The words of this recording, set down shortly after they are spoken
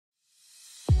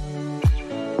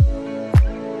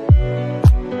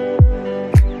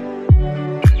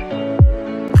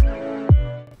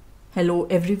Hello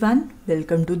everyone,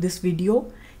 welcome to this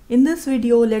video. In this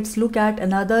video, let's look at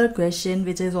another question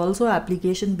which is also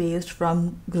application based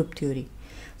from group theory.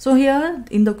 So here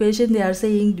in the question they are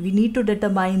saying we need to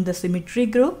determine the symmetry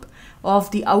group of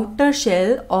the outer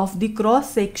shell of the cross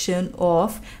section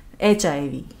of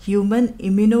HIV, human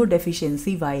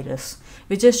immunodeficiency virus,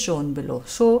 which is shown below.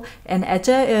 So an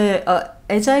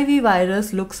HIV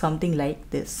virus looks something like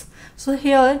this. So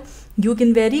here you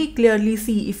can very clearly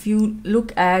see, if you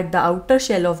look at the outer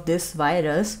shell of this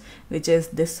virus, which is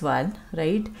this one,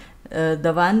 right?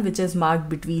 The one which is marked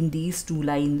between these two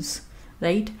lines,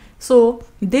 right? So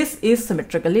this is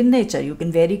symmetrical in nature. You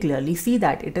can very clearly see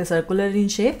that it is circular in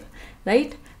shape,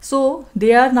 right? So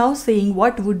they are now saying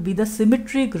what would be the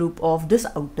symmetry group of this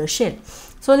outer shell.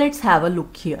 So let's have a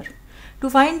look here. To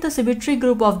find the symmetry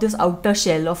group of this outer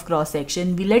shell of cross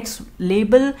section, let's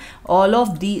label all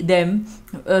of them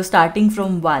starting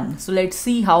from 1. So let's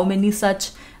see how many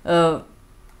such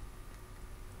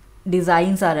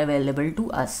designs are available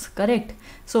to us, correct?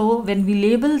 So when we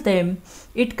label them,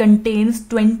 it contains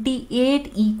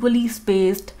 28 equally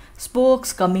spaced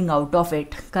spokes coming out of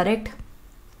it, correct?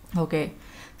 Okay,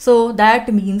 so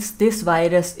that means this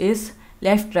virus is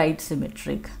left-right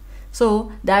symmetric.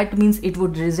 So that means it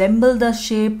would resemble the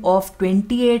shape of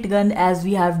 28 gun, as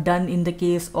we have done in the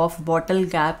case of bottle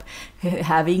cap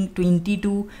having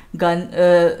 22 gun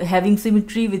having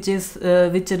symmetry which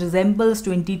resembles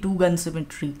 22 gun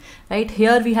symmetry, right?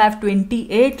 Here we have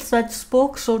 28 such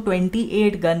spokes, so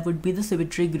 28 gun would be the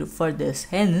symmetry group for this.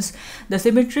 Hence the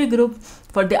symmetry group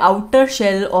for the outer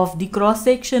shell of the cross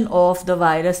section of the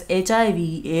virus HIV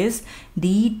is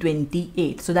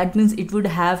D28. So that means it would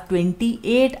have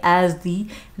 28 as the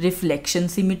reflection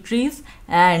symmetries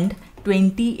and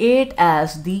 28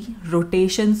 as the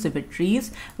rotation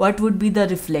symmetries. What would be the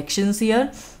reflections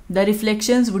here? The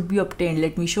reflections would be obtained.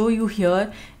 Let me show you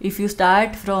here. If you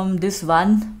start from this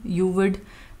one, you would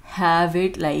have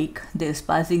it like this,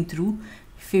 passing through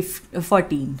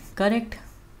 14, correct?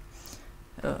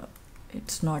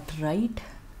 It's not right.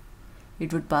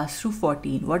 It would pass through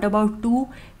 14. What about 2?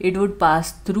 It would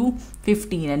pass through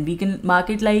 15, and we can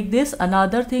mark it like this.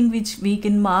 Another thing which we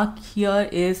can mark here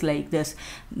is like this,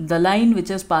 the line which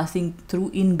is passing through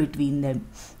in between them,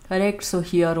 correct? So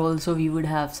here also we would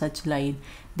have such line.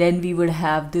 Then we would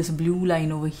have this blue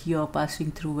line over here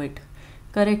passing through it,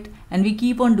 correct? And we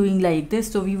keep on doing like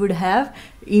this. So we would have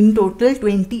in total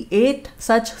 28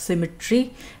 such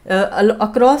symmetry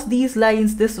across these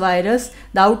lines. This virus,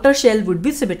 the outer shell would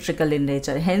be symmetrical in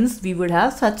nature, hence we would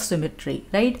have such symmetry,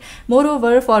 right?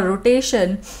 Moreover, for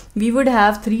rotation we would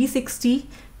have 360,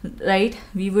 right?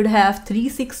 We would have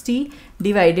 360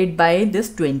 divided by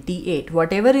this 28.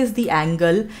 Whatever is the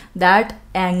angle, that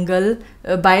angle,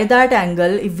 by that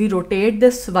angle, if we rotate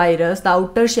this virus, the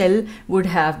outer shell would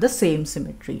have the same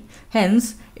symmetry.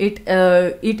 Hence it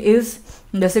is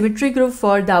the symmetry group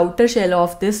for the outer shell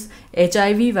of this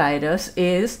HIV virus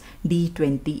is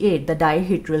D28, the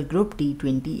dihedral group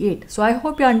D28. So I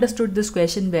hope you understood this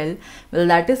question well. Well,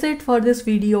 that is it for this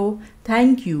video.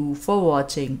 Thank you for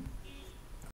watching.